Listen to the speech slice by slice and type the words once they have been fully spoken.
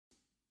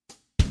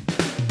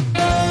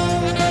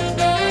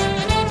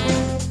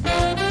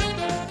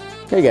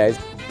Hey guys,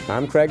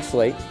 I'm Craig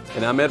Slate.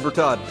 And I'm Edward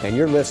Todd. And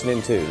you're listening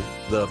to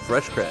The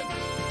Fresh CrEd.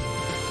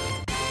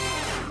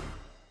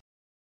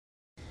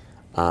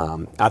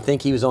 I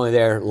think he was only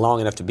there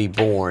long enough to be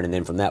born, and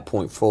then from that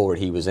point forward,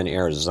 he was in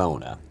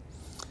Arizona.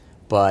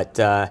 But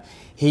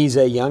he's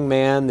a young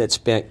man that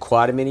spent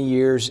quite a many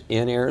years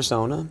in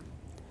Arizona.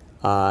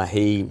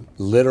 He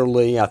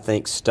literally, I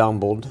think,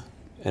 stumbled,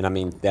 and I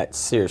mean that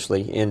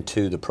seriously,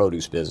 into the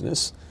produce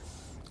business.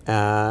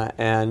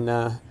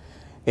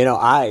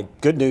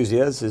 Good news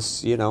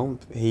is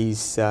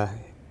he's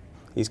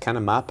kind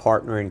of my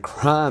partner in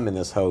crime in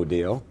this whole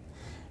deal,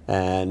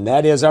 and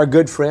that is our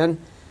good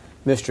friend,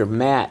 Mr.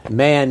 Matt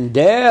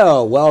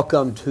Mandel.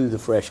 Welcome to the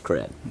Fresh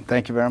CrEd.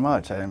 Thank you very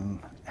much.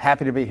 I'm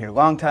happy to be here.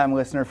 Long-time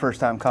listener,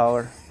 first-time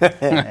caller. I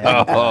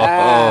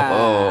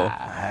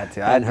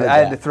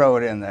had to throw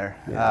it in there.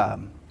 Yeah.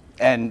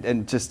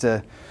 And just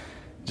to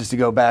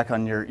go back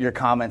on your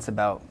comments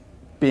about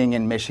being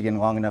in Michigan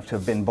long enough to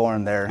have been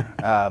born there,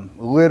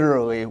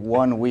 literally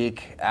 1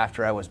 week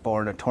after I was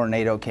born, a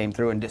tornado came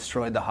through and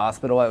destroyed the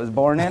hospital I was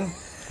born in.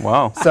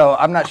 Wow. So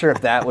I'm not sure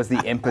if that was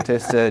the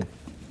impetus to,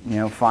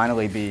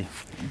 finally be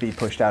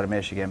pushed out of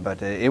Michigan,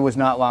 but it was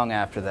not long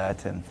after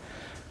that. And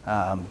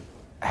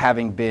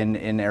having been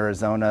in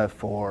Arizona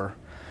for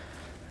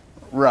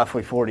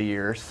roughly 40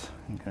 years,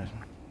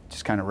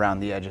 just kind of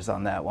round the edges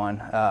on that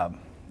one,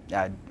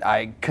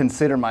 I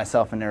consider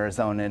myself an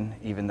Arizonan,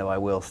 even though I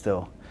will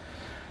still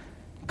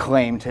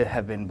claim to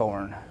have been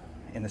born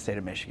in the state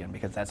of Michigan,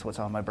 because that's what's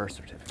on my birth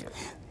certificate.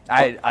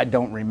 I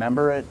don't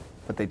remember it,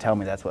 but they tell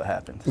me that's what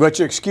happens. What's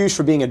your excuse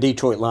for being a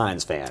Detroit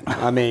Lions fan?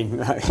 I mean,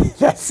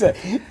 that's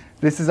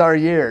this is our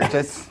year,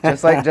 just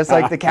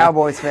like the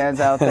Cowboys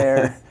fans out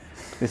there.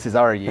 This is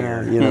our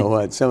year. You know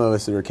what? Some of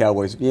us that are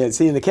Cowboys. Yeah,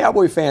 see, in the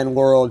Cowboy fan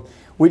world,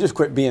 we just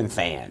quit being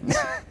fans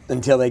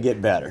until they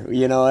get better.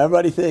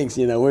 Everybody thinks,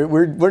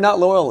 we're not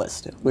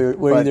loyalists.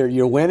 We're either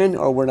you're winning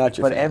or we're not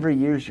your fan. But every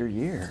year's your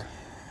year.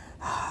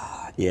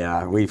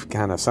 Yeah,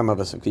 some of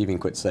us have even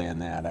quit saying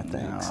that, I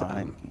think. No,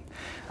 so.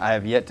 I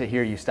have yet to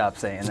hear you stop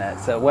saying that.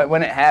 So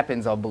when it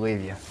happens, I'll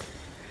believe you.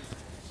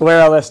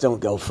 Well, let's don't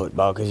go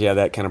football, because,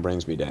 that kind of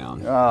brings me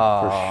down.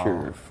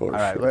 Oh. For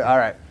sure. All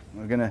right.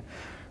 We're going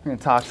to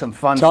talk some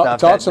fun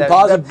stuff. Some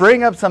positive.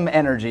 Bring up some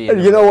energy.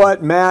 You know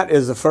what? Matt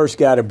is the first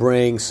guy to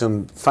bring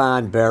some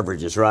fine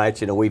beverages, right?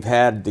 We've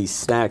had these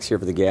snacks here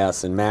for the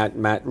guests, and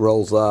Matt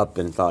rolls up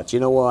and thought, you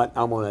know what?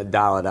 I want to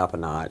dial it up a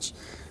notch.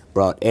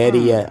 Brought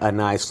Eddie a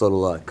nice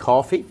little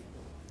coffee.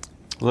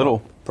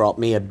 Brought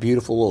me a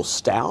beautiful little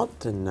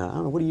stout, and I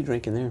don't know, what are you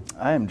drinking there?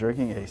 I am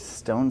drinking a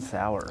Stone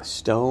Sour.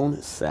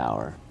 Stone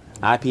Sour.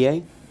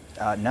 IPA?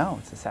 No,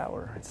 it's a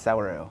sour. It's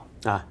sour ale.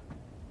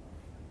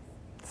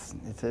 It's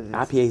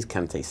IPAs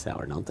kind of taste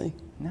sour, don't they?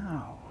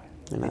 No.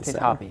 They're not taste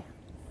sour.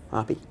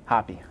 hoppy.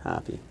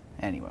 Hoppy.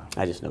 Anyway.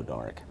 I just know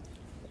dark.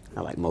 I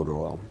like motor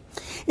oil.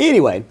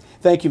 Anyway,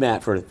 thank you,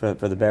 Matt, for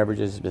the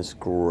beverages. It's been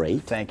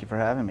great. Thank you for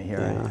having me here.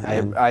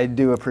 Yeah, I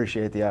do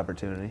appreciate the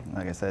opportunity.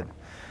 Like I said,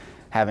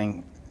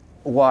 having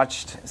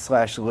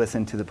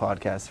watched/listened to the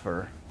podcast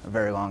for a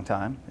very long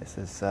time, this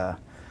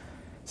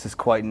is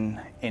quite an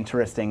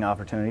interesting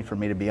opportunity for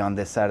me to be on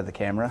this side of the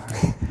camera.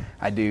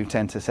 I do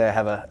tend to say I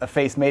have a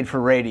face made for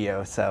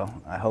radio, so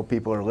I hope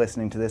people are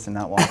listening to this and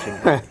not watching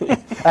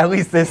at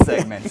least this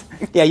segment.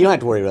 Yeah, you don't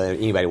have to worry about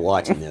anybody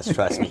watching this,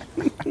 trust me.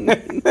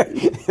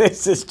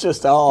 This is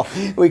just all,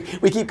 we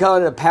keep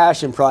calling it a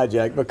passion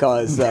project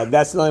because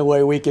that's the only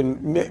way we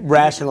can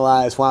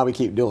rationalize why we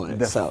keep doing it.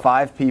 The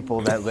 5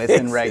 people that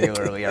listen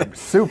regularly are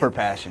super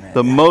passionate.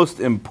 The most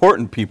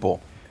important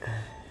people.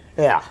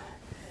 Yeah.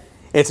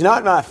 It's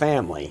not my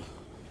family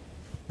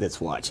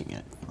that's watching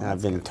it.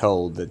 I've been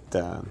told that,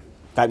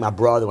 in fact, my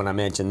brother, when I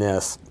mentioned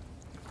this,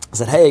 I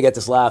said, hey, I got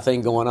this live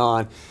thing going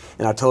on,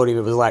 and I told him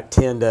it was like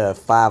 10 to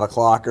 5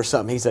 o'clock or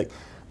something. He's like,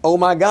 oh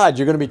my God,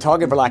 you're going to be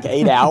talking for like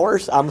 8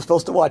 hours? I'm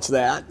supposed to watch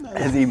that.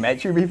 Has he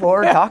met you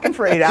before? Talking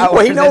for 8 hours?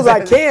 Well, he knows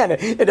I can.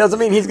 It doesn't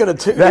mean he's going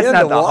to tune in to watch it. That's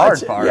not the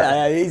hard part.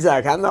 Yeah, he's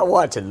like, I'm not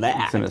watching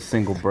that. It's in a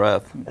single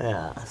breath.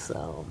 Yeah,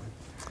 so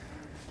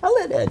I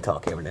let Ed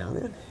talk every now and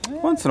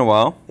then. Once in a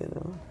while.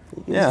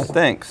 Yeah,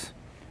 thanks.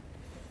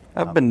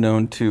 I've been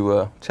known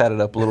to chat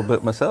it up a little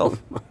bit myself.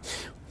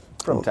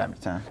 From time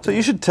to time. So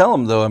you should tell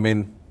him, though,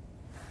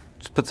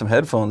 just put some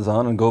headphones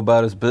on and go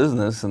about his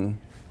business, and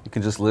you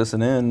can just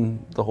listen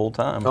in the whole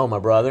time. Oh, my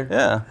brother?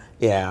 Yeah.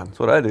 Yeah. That's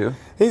what I do.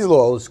 He's a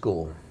little old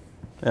school.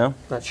 Yeah?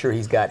 Not sure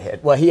he's got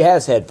well, he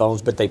has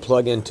headphones, but they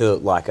plug into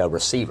like a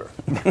receiver.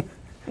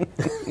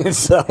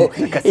 So I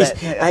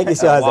think he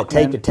still has a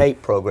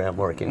tape-to-tape program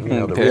working,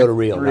 the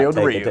reel-to-reel.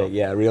 Reel-to-reel.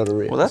 Yeah,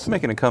 reel-to-reel. Well, that's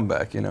making a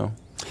comeback,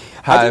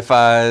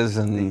 Hi-Fis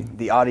and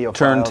the audio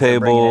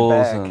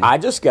turntables. I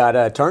just got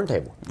a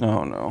turntable.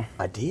 Oh, no.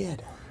 I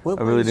did. I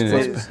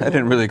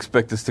didn't really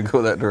expect this to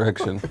go that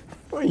direction.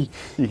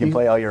 You can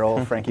play all your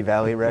old Frankie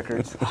Valli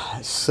records.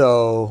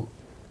 So,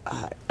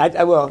 I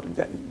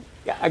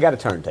got a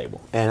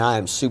turntable, and I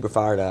am super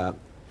fired up.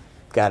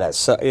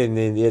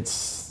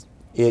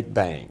 It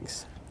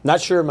bangs. Not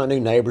sure my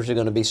new neighbors are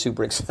going to be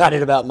super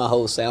excited about my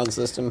whole sound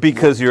system.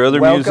 Because your other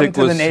Welcome music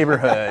to was the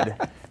neighborhood.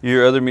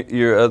 your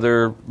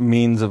other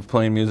means of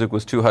playing music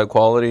was too high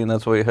quality, and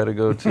that's why you had to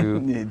go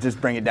to. You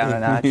just bring it down a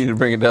notch. You need to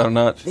bring it down a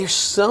notch. There's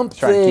something.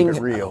 Trying to keep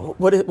it real.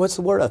 What's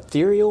the word?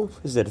 Ethereal?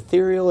 Is it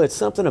ethereal? It's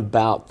something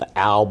about the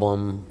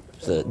album,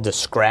 the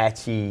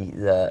scratchy,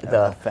 the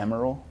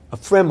Ephemeral.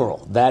 ephemeral.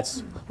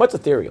 What's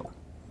ethereal?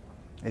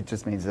 It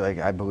just means like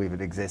I believe it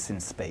exists in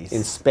space.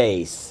 In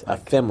space,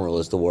 ephemeral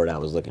is the word I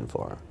was looking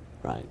for.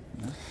 Right.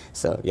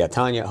 So yeah,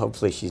 Tanya.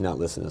 Hopefully she's not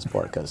listening to this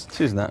part because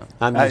She's not.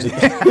 I'm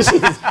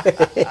using.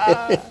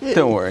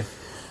 Don't worry.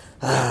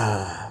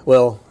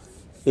 Well,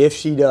 if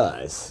she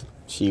does,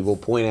 she will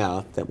point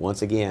out that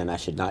once again I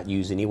should not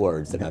use any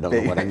words that I don't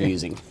know what I'm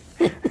using.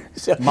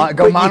 So,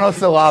 Go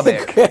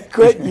monosyllabic.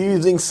 Quit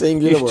using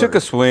singular You words. took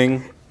a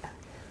swing.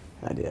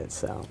 I did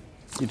so.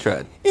 You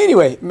tried.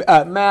 Anyway,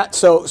 Matt.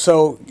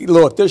 So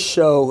look, this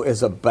show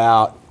is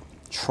about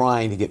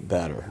trying to get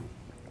better,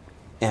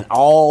 and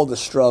all the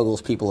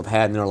struggles people have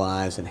had in their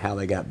lives and how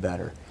they got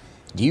better.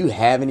 Do you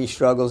have any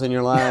struggles in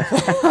your life?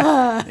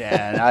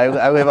 Yeah, and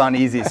I live on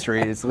Easy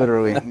Street. It's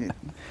literally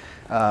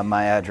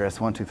my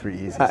address, 123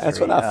 Easy Street. That's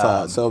what I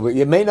thought. So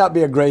it may not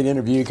be a great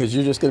interview because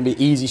you're just going to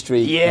be Easy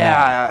Street.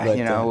 Yeah,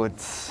 but,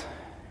 it's.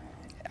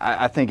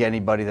 I think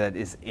anybody that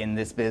is in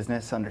this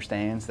business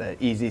understands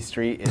that Easy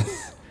Street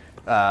is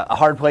a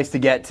hard place to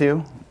get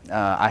to.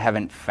 I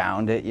haven't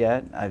found it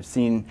yet. I've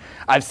seen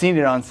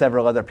it on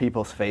several other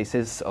people's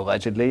faces.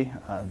 Allegedly,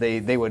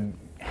 they would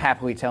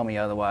happily tell me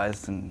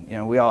otherwise.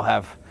 And we all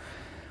have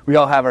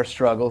our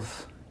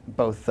struggles,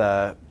 both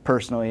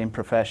personally and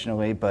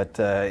professionally. But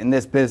in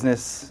this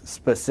business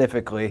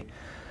specifically,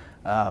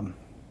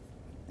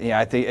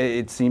 I think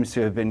it seems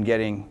to have been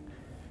getting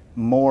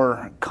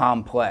more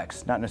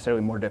complex. Not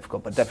necessarily more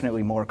difficult, but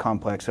definitely more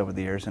complex over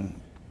the years. And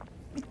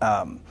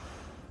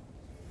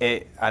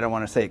I don't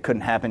want to say it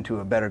couldn't happen to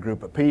a better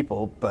group of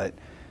people, but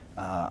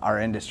our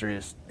industry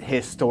is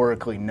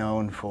historically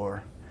known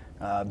for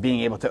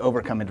being able to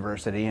overcome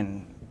adversity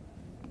and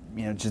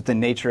just the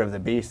nature of the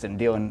beast and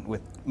dealing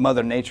with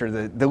Mother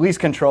Nature, the least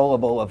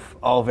controllable of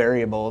all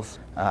variables.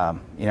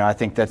 I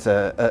think that's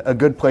a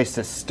good place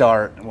to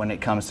start when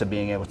it comes to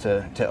being able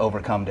to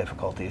overcome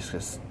difficulties,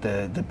 because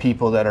the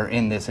people that are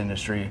in this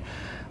industry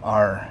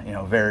are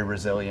very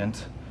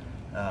resilient.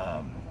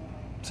 I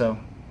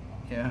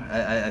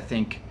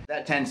think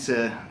that tends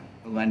to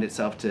lend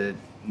itself to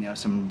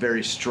some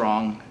very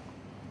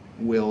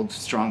strong-willed,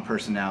 strong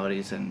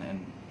personalities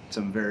and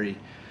some very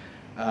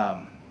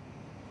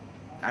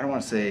I don't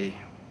want to say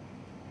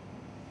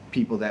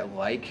people that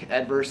like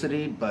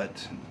adversity,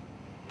 but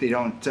they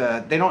don't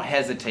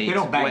hesitate. They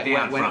don't back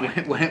down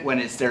when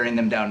it's staring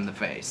them down in the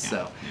face.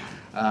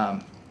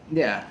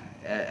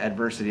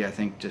 Adversity I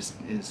think just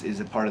is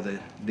a part of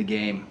the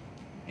game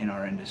in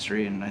our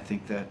industry, and I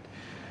think that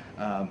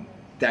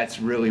that's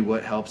really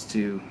what helps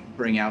to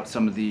bring out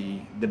some of the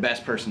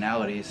best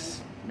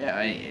personalities.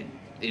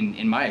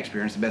 In my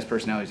experience, the best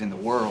personalities in the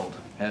world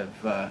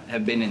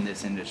have been in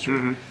this industry.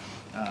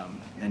 Mm-hmm.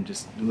 And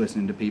just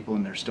listening to people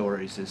and their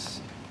stories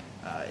is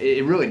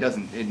it really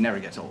doesn't, it never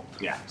gets old.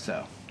 Yeah.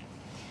 So.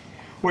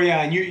 Well,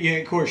 yeah, and you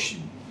of course,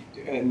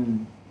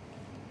 and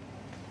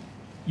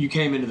you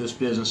came into this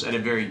business at a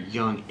very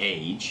young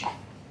age,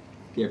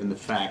 given the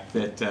fact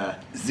that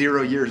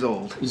 0 years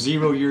old.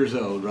 0 years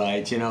old,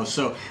 right?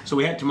 So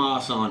we had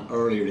Tomas on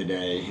earlier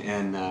today,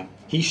 and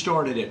he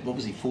started at, what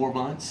was he, 4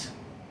 months?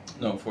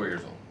 No, 4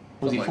 years old.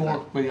 Was he Something 4?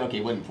 like Well, okay,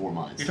 it wasn't 4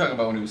 months. You're talking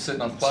about when he was sitting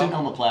on the plow? Sitting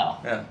on the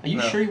plow. Yeah. Are you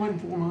No. sure he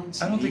wasn't 4 months?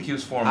 I don't think he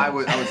was 4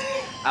 months.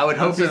 I would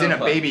hope he's in a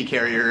Yeah. baby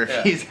carrier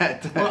if he's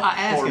at Well, I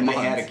asked 4 him if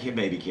months. he had a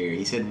baby carrier.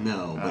 He said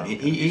no, but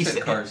he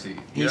said car seat.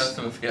 You he's- asked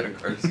him if he had a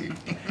car seat.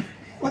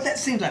 Well, that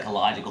seems like a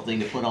logical thing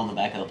to put on the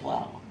back of the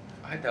plow.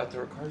 I doubt there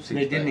were car seats.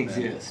 They didn't back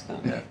then. exist.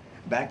 Yeah.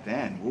 Back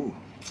then, ooh,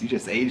 you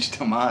just aged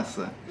Tomas.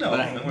 No,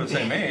 we're the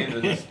same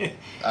age.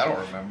 I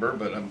don't remember,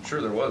 but I'm sure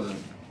there wasn't.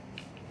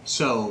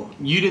 So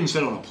you didn't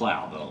sit on a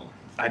plow, though.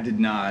 I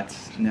did not.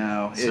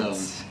 No,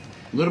 it's.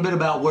 A little bit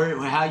about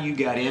how you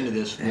got into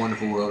this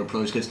wonderful world of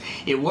produce, because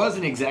it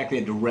wasn't exactly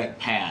a direct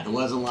path. It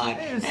wasn't like,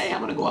 hey, I'm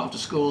going to go off to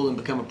school and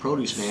become a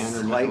produce man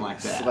or nothing like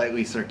that.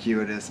 Slightly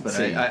circuitous, but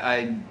See.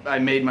 I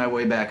made my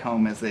way back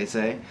home, as they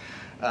say.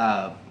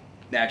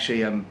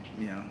 Actually,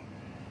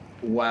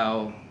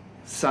 while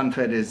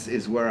Sunfed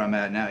is where I'm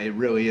at now, it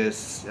really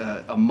is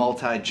a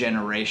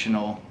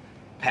multi-generational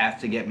path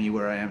to get me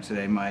where I am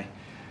today. My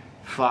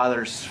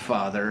father's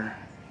father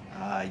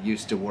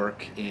used to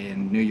work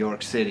in New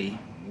York City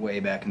way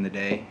back in the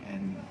day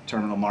in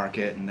terminal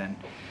market, and then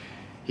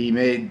he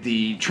made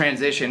the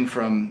transition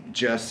from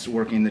just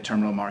working the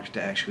terminal market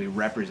to actually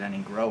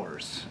representing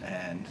growers,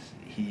 and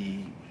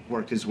he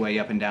worked his way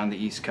up and down the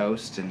East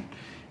Coast and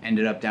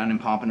ended up down in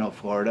Pompano,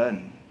 Florida.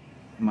 And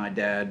my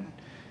dad,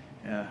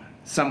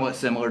 somewhat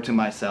similar to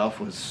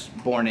myself, was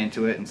born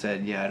into it and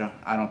said,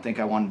 I don't think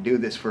I want to do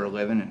this for a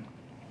living, and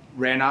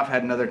ran off,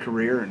 had another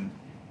career. And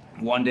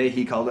one day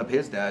he called up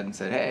his dad and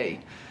said, hey,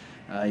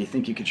 you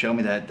think you could show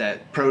me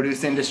that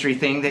produce industry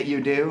thing that you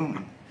do?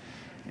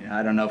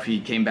 I don't know if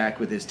he came back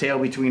with his tail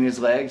between his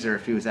legs or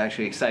if he was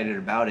actually excited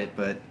about it,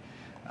 but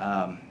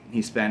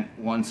he spent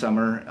one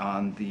summer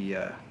on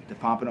the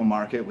Pompano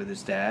market with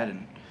his dad,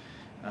 and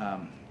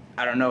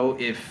I don't know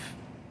if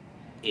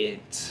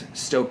it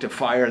stoked a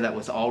fire that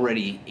was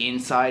already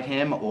inside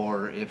him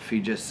or if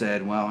he just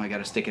said, well, I got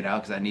to stick it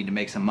out because I need to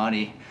make some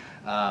money.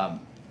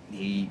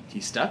 He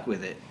stuck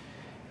with it,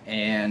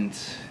 and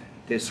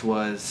this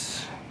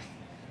was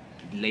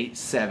late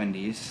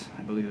 70s,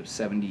 I believe it was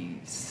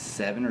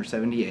 77 or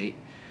 78,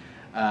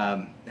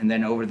 and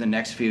then over the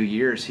next few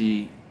years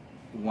he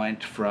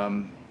went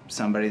from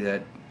somebody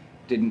that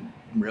didn't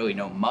really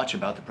know much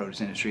about the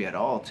produce industry at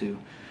all to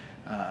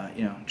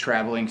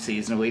traveling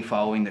seasonally,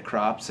 following the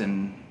crops,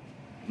 and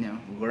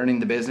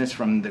learning the business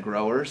from the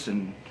growers,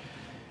 and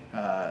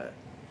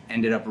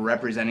ended up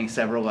representing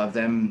several of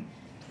them: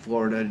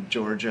 Florida,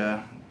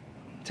 Georgia,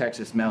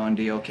 Texas melon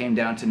deal. Came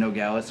down to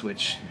Nogales,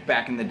 which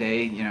back in the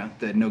day,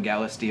 the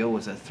Nogales deal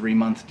was a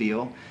 3-month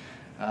deal.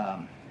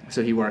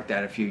 So he worked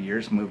that a few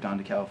years, moved on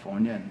to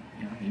California, and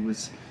he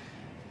was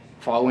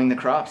following the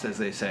crops, as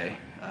they say.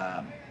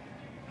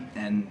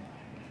 And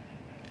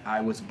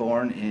I was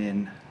born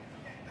in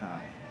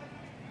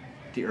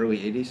the early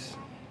 80s,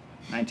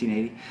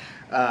 1980,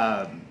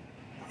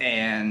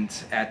 and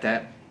at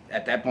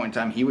that point in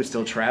time, he was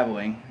still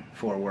traveling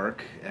for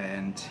work,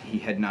 and he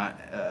had not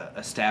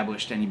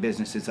established any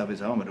businesses of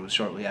his own, but it was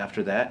shortly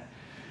after that.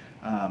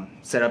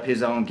 Set up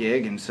his own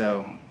gig, and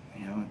so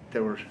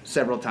there were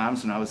several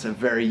times when I was a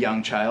very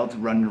young child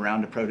running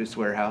around a produce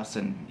warehouse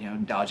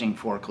and dodging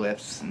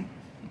forklifts, and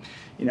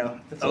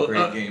That's a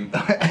great game.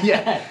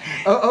 yeah,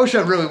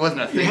 OSHA really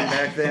wasn't a thing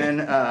back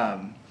then,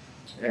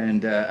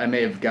 and I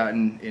may have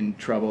gotten in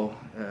trouble,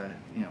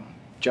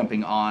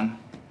 jumping on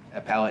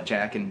a pallet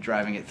jack and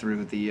driving it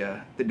through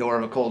the door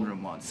of a cold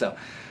room once. So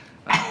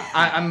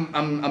I'm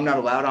not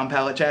allowed on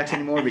pallet jacks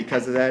anymore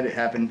because of that. It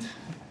happened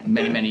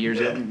many years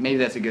ago. Maybe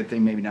that's a good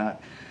thing, maybe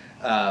not.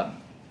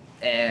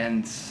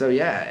 And so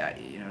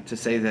to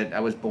say that I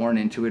was born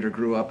into it or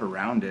grew up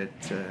around it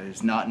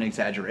is not an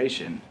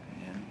exaggeration.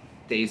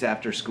 Days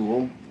after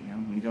school,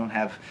 we don't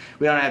have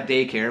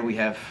daycare. We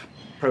have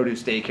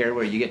produce daycare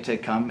where you get to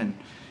come, and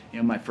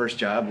my first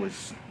job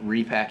was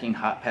repacking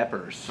hot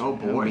peppers. Oh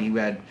boy! We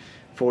had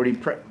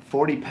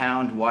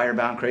 40-pound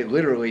wire-bound crate,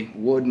 literally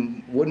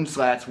wooden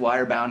slats,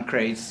 wire-bound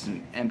crates,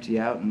 and empty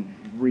out and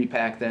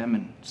repack them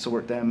and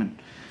sort them. And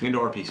into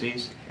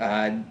RPCs.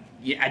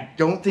 I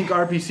don't think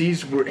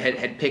RPCs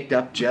had picked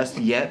up just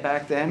yet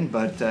back then,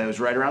 but it was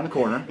right around the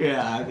corner.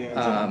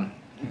 Yeah.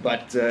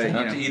 But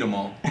Not to eat them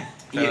all.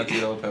 Try not to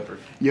eat all the peppers.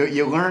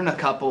 You learn a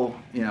couple,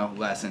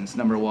 lessons.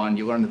 Number one,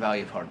 you learn the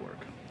value of hard work.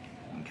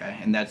 Okay,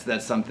 and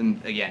that's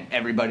something, again,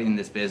 everybody in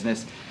this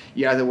business,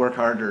 you either work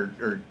hard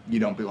or you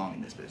don't belong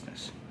in this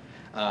business.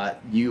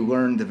 You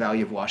learn the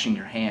value of washing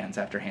your hands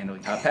after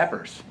handling hot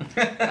peppers,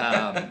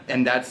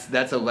 and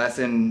that's a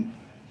lesson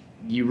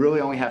you really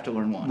only have to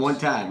learn once. One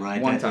time,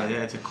 right? One time.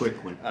 That's a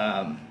quick one.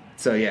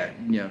 So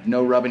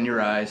no rubbing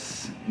your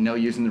eyes, no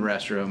using the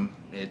restroom.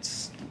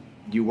 It's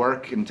you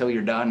work until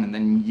you're done, and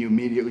then you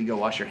immediately go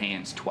wash your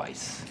hands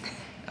twice.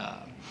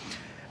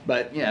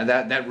 But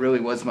that really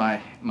was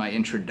my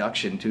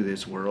introduction to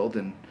this world,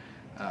 and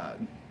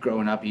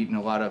growing up eating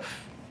a lot of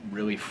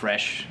really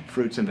fresh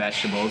fruits and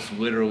vegetables,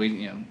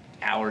 literally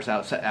hours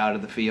out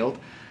of the field.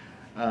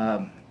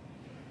 And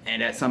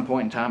at some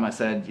point in time, I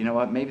said, you know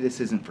what, maybe this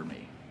isn't for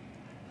me.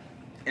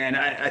 And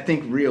I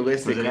think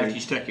realistically, was it after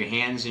you stuck your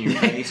hands in your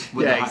face?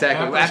 With yeah,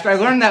 exactly. After I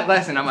learned that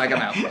lesson, I'm like,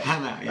 I'm out.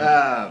 I'm out.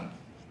 Yeah.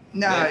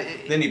 No.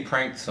 Then he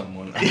pranked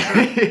someone.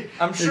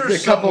 I'm sure a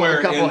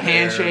couple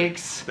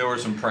handshakes. There were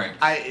some pranks.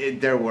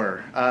 There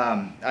were.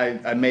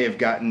 I may have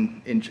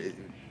gotten in.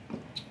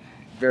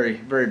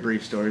 Very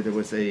brief story. There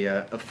was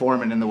a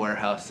foreman in the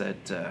warehouse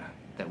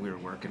that we were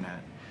working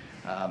at,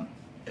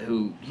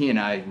 who he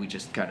and we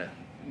just kind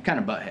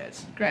of butt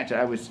heads. Granted,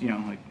 I was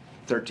like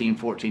 13,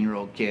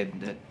 14-year-old kid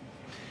that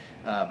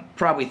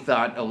probably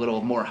thought a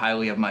little more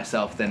highly of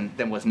myself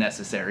than was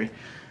necessary.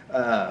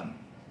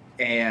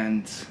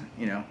 And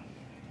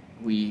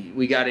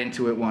we got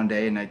into it one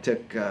day, and I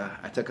took a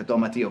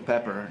tomatillo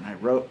pepper, and I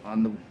wrote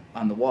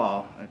on the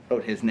wall. I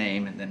wrote his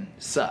name and then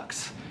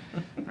sucks,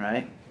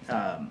 right?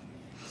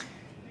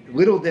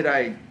 Little did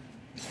I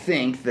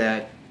think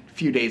that a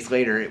few days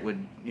later it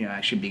would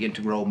actually begin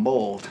to grow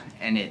mold,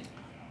 and it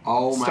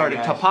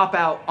started to pop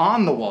out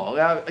on the wall.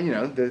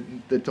 The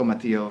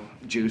tomatillo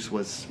juice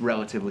was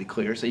relatively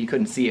clear, so you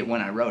couldn't see it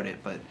when I wrote it.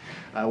 But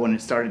when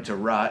it started to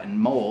rot and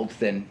mold,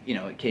 then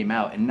it came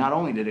out. And not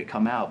only did it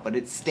come out, but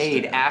it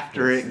stayed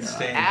after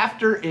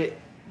it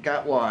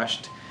got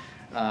washed.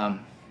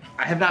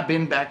 I have not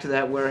been back to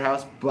that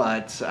warehouse,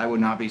 but I would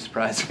not be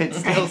surprised if it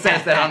still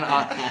says that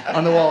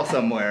on the wall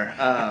somewhere.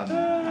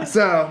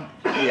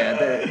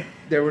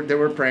 There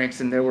were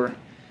pranks, and there were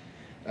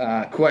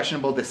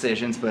questionable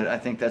decisions, but I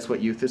think that's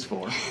what youth is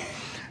for.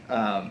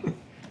 At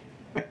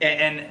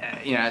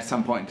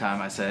some point in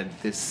time, I said,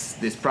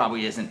 this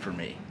probably isn't for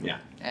me. Yeah.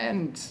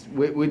 And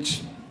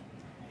which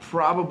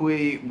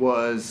probably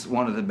was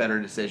one of the better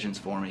decisions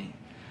for me.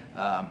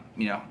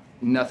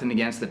 Nothing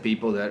against the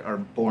people that are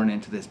born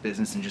into this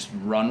business and just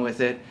run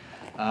with it.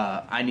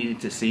 I needed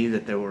to see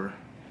that there were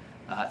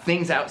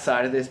things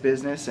outside of this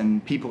business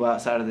and people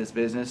outside of this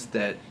business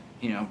that,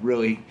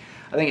 really,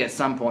 I think at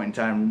some point in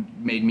time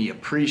made me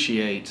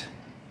appreciate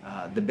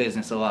the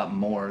business a lot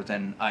more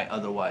than I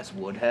otherwise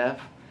would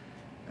have.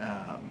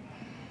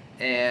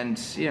 And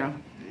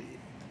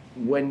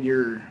when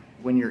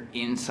you're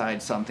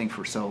inside something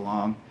for so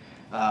long,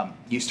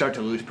 you start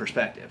to lose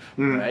perspective,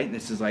 right?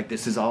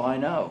 This is all I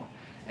know.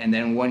 And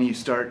then when you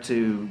start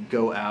to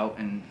go out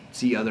and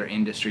see other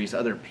industries,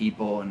 other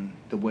people, and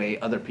the way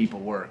other people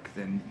work,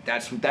 then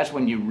that's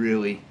when you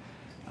really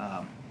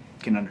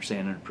can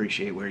understand and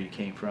appreciate where you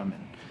came from.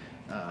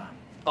 And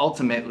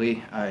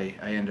ultimately, I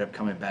ended up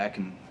coming back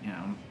and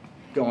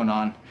going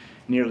on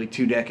nearly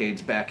 2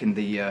 decades back in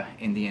the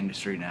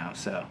industry now.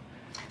 So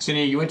now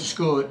you went to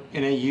school at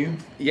NAU?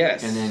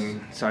 Yes. And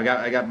then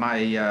I got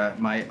my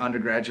my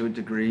undergraduate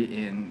degree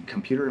in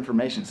computer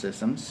information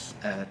systems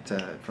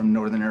from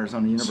Northern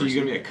Arizona University. So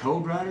you're gonna be a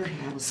code writer?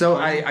 So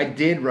I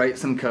did write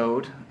some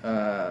code.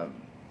 I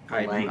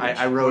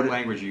wrote. What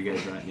language are you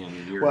guys writing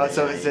in? Well,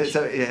 so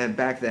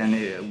back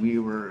then we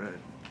were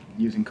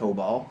using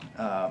COBOL.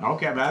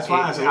 Okay, but that's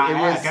why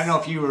I don't know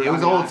if you were. It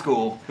was old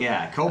school.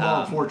 Yeah,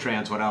 COBOL and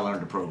Fortran's what I learned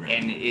to program.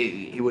 And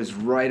it was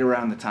right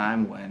around the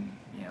time when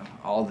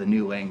all the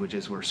new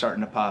languages were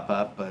starting to pop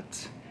up,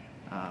 but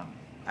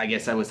I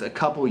guess I was a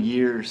couple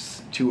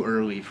years too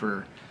early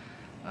for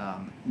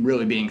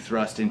really being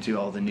thrust into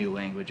all the new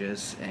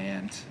languages,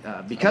 and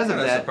because of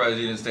that, I'm surprised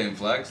you didn't stay in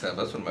Flagstaff.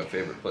 That's one of my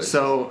favorite places.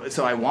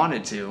 So I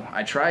wanted to,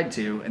 I tried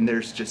to, and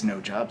there's just no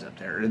jobs up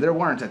there. There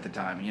weren't at the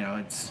time.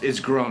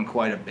 It's grown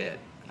quite a bit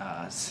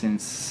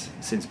since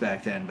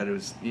back then, but it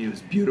was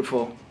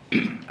beautiful.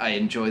 I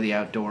enjoy the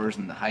outdoors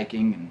and the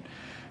hiking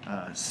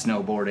and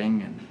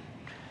snowboarding, and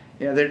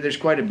there's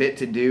quite a bit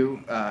to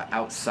do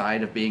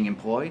outside of being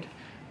employed.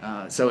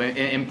 So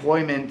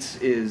employment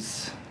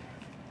is,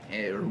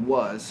 or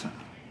was,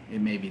 it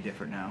may be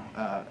different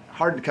now,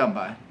 hard to come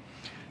by.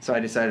 So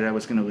I decided I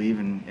was going to leave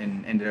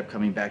and ended up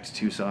coming back to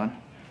Tucson.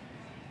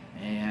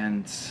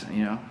 And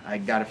I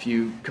got a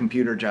few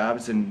computer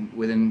jobs, and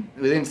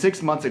within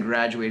 6 months of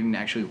graduating and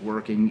actually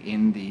working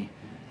in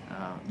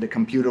the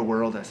computer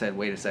world, I said,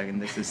 wait a second,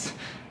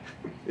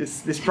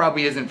 this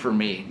probably isn't for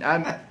me.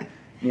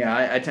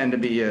 I tend to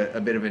be a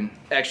bit of an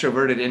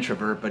extroverted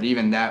introvert, but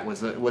even that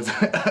was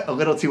a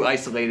little too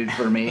isolated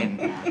for me. And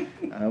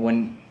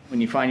when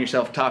you find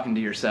yourself talking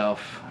to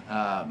yourself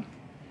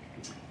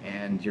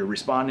and you're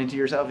responding to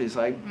yourself, it's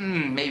like,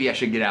 maybe I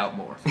should get out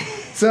more.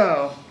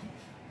 So,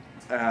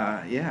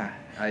 I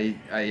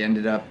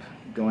ended up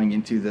going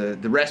into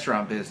the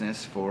restaurant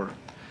business for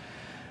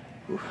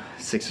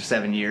 6 or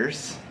 7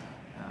 years.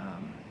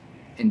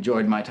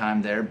 Enjoyed my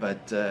time there,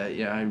 but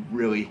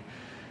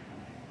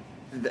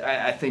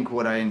I think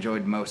what I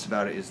enjoyed most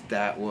about it is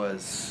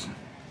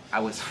I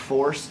was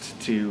forced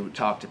to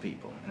talk to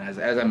people. And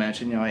as I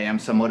mentioned, I am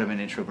somewhat of an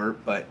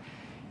introvert, but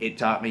it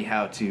taught me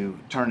how to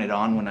turn it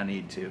on when I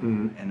need to,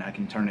 and I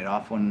can turn it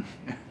off when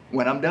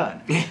I'm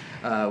done,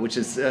 which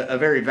is a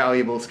very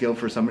valuable skill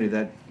for somebody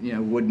that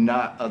would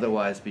not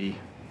otherwise be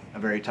a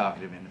very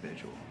talkative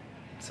individual.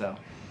 So,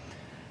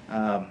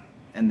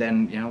 and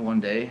then one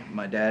day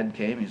my dad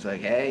came. He's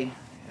like, "Hey,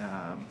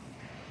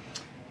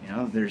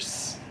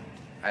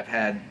 I've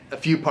had a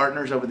few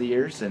partners over the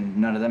years, and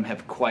none of them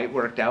have quite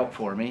worked out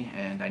for me,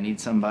 and I need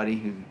somebody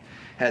who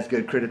has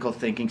good critical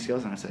thinking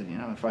skills." And I said,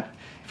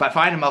 if I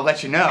find him, I'll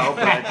let you know.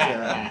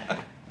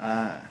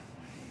 But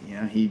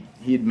he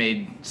had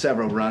made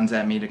several runs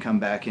at me to come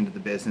back into the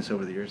business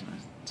over the years, and I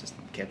just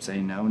kept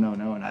saying no.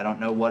 And I don't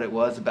know what it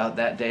was about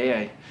that day.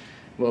 I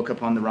woke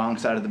up on the wrong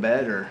side of the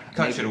bed, or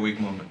caught you at a weak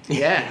moment.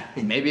 Yeah,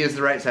 maybe it's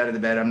the right side of the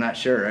bed. I'm not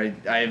sure.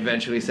 I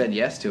eventually said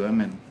yes to him,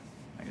 and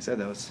like I said,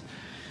 that was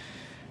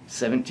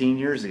 17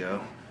 years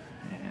ago,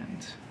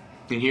 and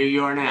here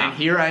you are now. And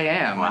here I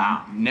am.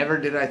 Wow. And never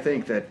did I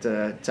think that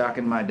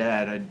talking to my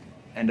dad, I'd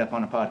end up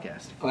on a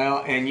podcast.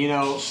 Well, and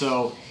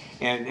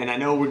and I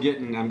know I'm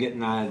getting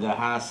the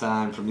high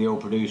sign from the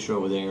old producer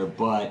over there,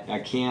 but I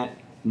can't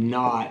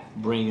not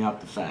bring up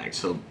the fact.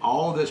 So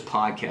all this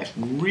podcast,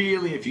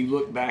 really, if you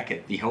look back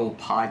at the whole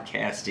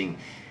podcasting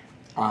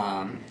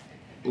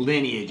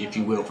lineage, if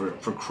you will,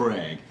 for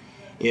CrEd,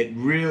 it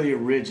really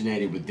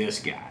originated with this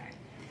guy.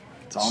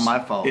 It's all my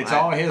fault. It's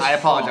all his fault. I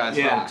apologize,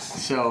 folks.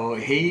 folks. So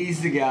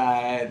he's the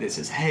guy that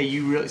says, "Hey,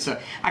 you really..." So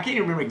I can't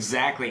even remember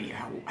exactly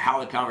how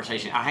the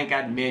conversation. I think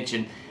I'd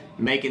mentioned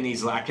making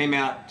these. I came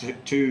out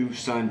to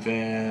Sunfed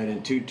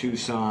and to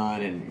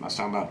Tucson, and I was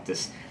talking about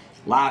this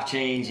life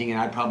changing,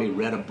 and I'd probably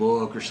read a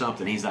book or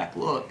something. He's like,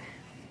 "Look,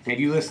 have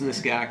you listened to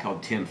this guy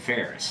called Tim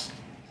Ferriss?"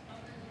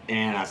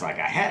 And I was like,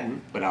 "I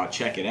hadn't, but I'll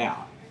check it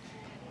out."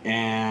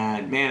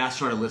 And man, I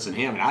started listening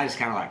to him, and I just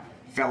kind of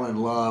fell in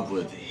love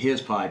with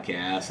his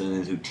podcast, and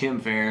then through Tim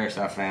Ferriss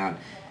I found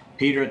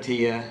Peter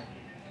Attia,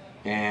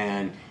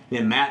 and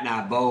then Matt and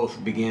I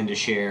both began to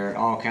share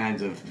all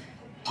kinds of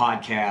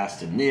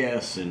podcasts and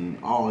this and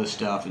all this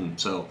stuff. And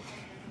so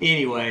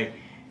anyway,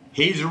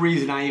 He's the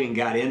reason I even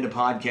got into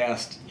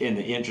podcast in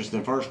the interest in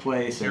the first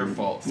place. Your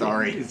fault.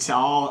 Sorry. It's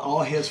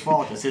all his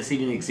fault because this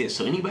even exists.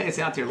 So anybody that's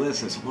out there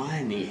listening, why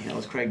in the hell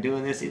is Craig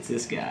doing this? It's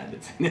this guy.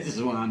 This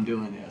is why I'm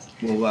doing this.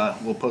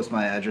 We'll post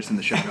my address in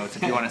the show notes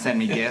if you want to send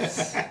me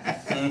gifts.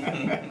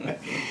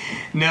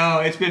 No,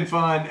 it's been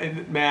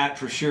fun, Matt,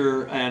 for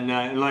sure. And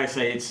like I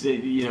say, it's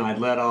I'd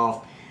let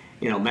off,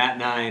 Matt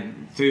and I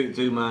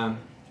through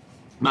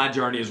my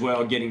journey as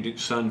well, getting to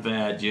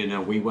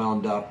SunFed. We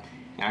wound up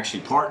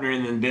actually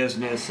partnering in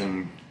business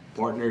and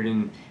partnered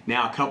in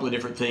now a couple of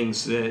different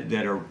things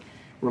that are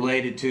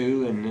related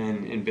to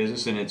and in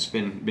business, and it's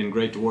been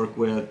great to work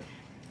with.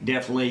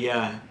 Definitely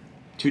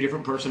two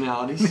different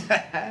personalities.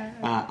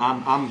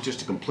 I'm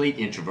just a complete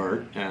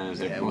introvert, as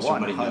most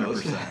everybody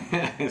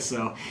knows.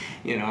 So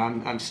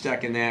I'm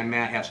stuck in that.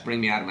 Matt has to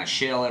bring me out of my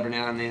shell every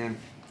now and then.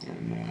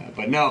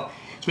 But no,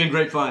 it's been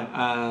great fun.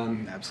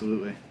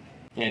 Absolutely.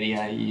 Eddie,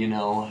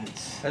 I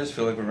just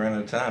feel like we ran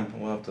out of time.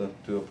 We'll have to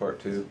do a part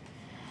 2.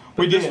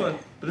 But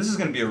this is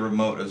going to be a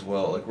remote as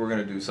well. Like, we're going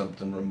to do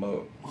something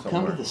remote somewhere.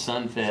 Come to the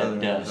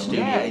SunFed studios.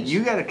 Yeah,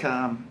 you got to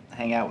come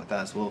hang out with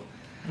us. We'll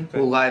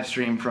live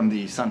stream from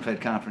the SunFed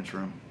conference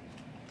room.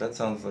 That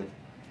sounds like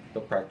a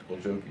practical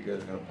joke you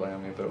guys are going to play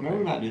on me. But no,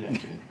 we're not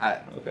doing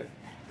that. Okay.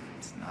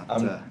 It's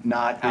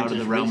not out of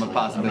the realm of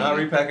possibility. I'm not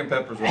repacking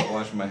peppers while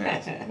washing my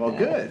hands. Well,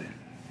 good.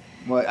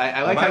 Well,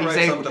 I like how you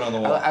say something on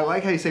the wall. I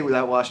like how you say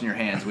without washing your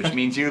hands, which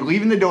means you're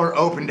leaving the door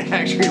open to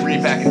actually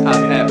repack hot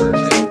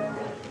peppers.